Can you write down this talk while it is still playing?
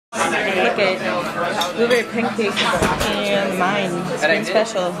Look at blueberry pancake and mine. Spring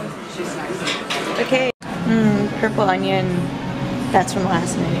special. Okay. Purple onion. That's from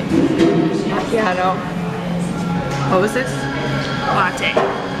last night. Macchiato. What was this? Latte.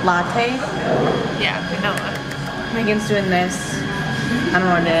 Latte? Yeah, vanilla. Megan's doing this. I don't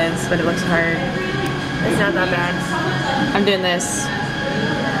know what it is, but it looks hard. It's not that bad. I'm doing this.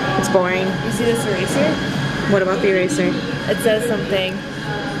 It's boring. You see this eraser? What about the eraser? It says something.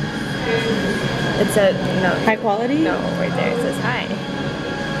 It said, no. High quality? No, right there. It says hi.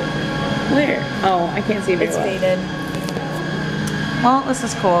 Where? Oh, I can't see very It's well. faded. Well, this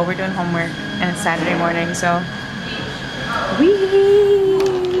is cool. We're doing homework and it's Saturday morning, so.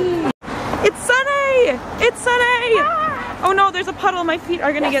 Whee! It's sunny! It's sunny! Ah! Oh no, there's a puddle. My feet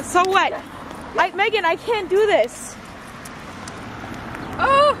are gonna get so wet. Megan, I can't do this.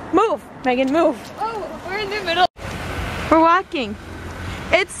 Oh! Move, Megan, move. Oh, we're in the middle. We're walking.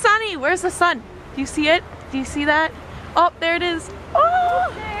 It's sunny. Where's the sun? Do you see it? Do you see that? Oh, there it is.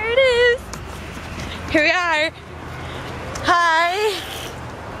 Oh, there it is. Here we are. Hi.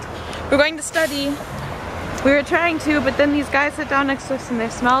 We're going to study. We were trying to, but then these guys sat down next to us and they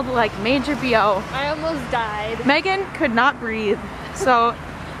smelled like major BO. I almost died. Megan could not breathe. So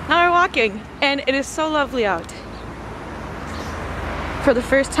now we're walking and it is so lovely out. For the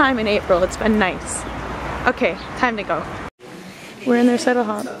first time in April, it's been nice. Okay, time to go. We're in their recital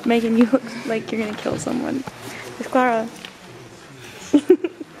hall. Megan, you look like you're gonna kill someone. It's Clara.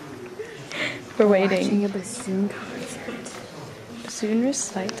 We're waiting. Watching a bassoon concert. Bassoon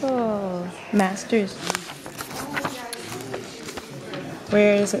recital. Masters.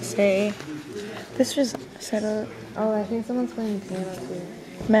 Where does it say? This recital. Oh, I think someone's playing piano too.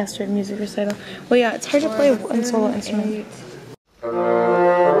 Master of music recital. Well, yeah, it's hard to play one solo instrument.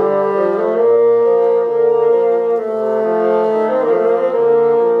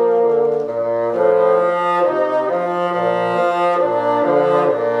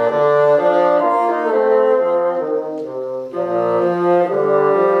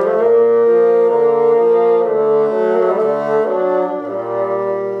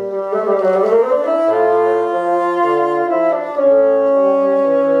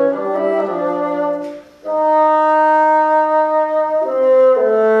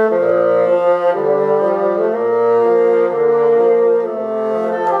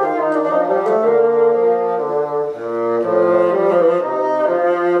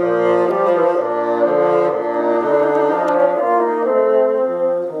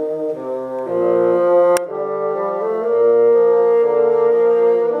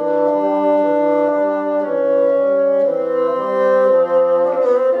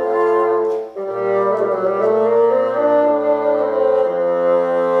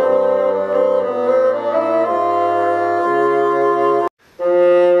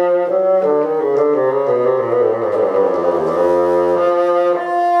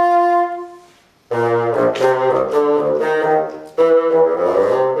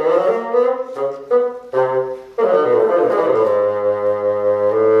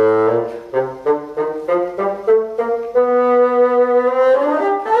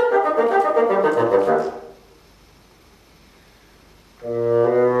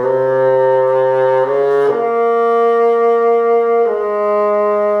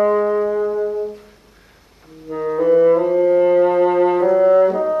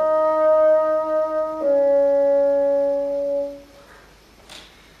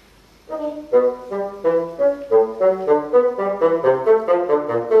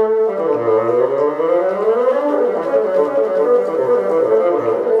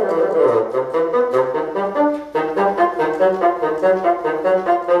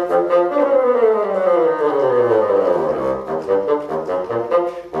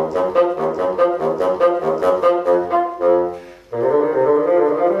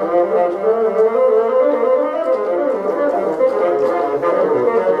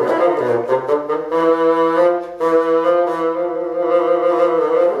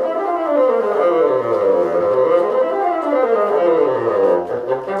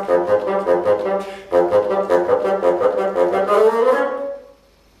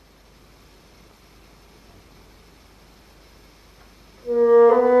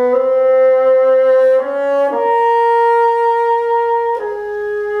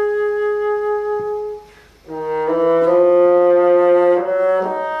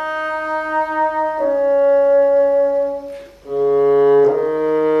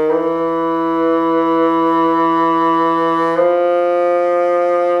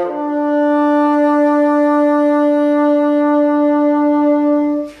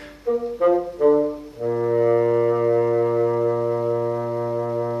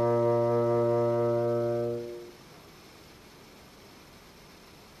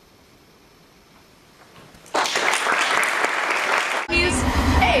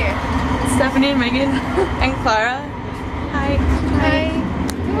 and Megan and Clara. Hi. Hi.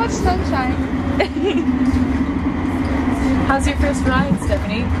 Too much sunshine. How's your first ride,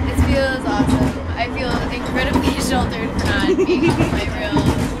 Stephanie? It feels awesome. I feel incredibly sheltered for not being on my rail.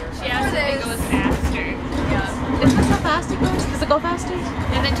 She asked if it goes faster. Yeah. Isn't that how fast it goes? Does it go faster?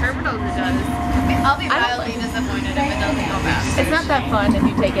 In the terminals it does. I'll be wildly disappointed if it doesn't go fast. It's not that fun if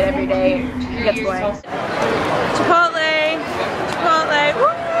you take it every day. It gets boring. Chipotle! Chipotle! Woo!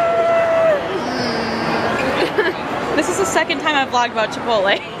 This is the second time I've vlogged about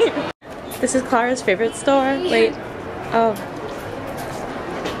Chipotle. This is Clara's favorite store. Wait. Oh.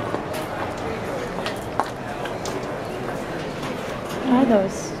 What are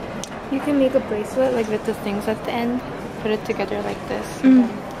those? You can make a bracelet like with the things at the end. Put it together like this. Mm.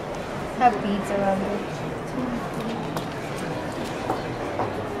 Have beads around it.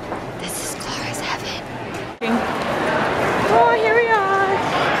 This is Clara's heaven. Oh, here we are.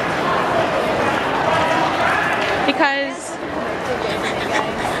 Because.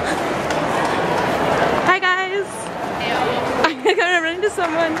 Hi guys. I'm gonna run into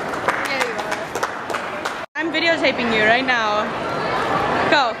someone. I'm videotaping you right now.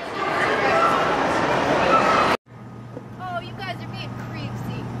 Go. Oh, you guys are being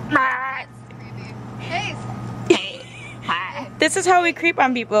creepy. Creepy. Hey. Hi. This is how we creep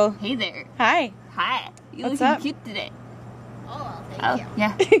on people. Hey there. Hi. Hi. You What's looking up? cute today. Oh, thank Oh, you.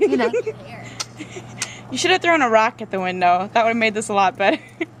 yeah. You know. Your hair. You should have thrown a rock at the window. That would have made this a lot better.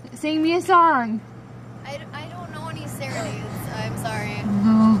 Sing me a song. I don't know any serenades. I'm sorry.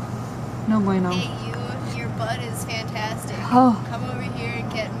 No. No bueno. Hey, your butt is fantastic. Oh. Come over here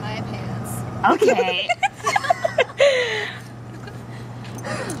and get in my pants. Okay.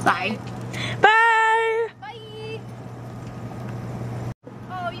 Bye. Bye. Bye.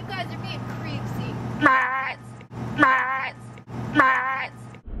 Oh, you guys are being creepy. Bye.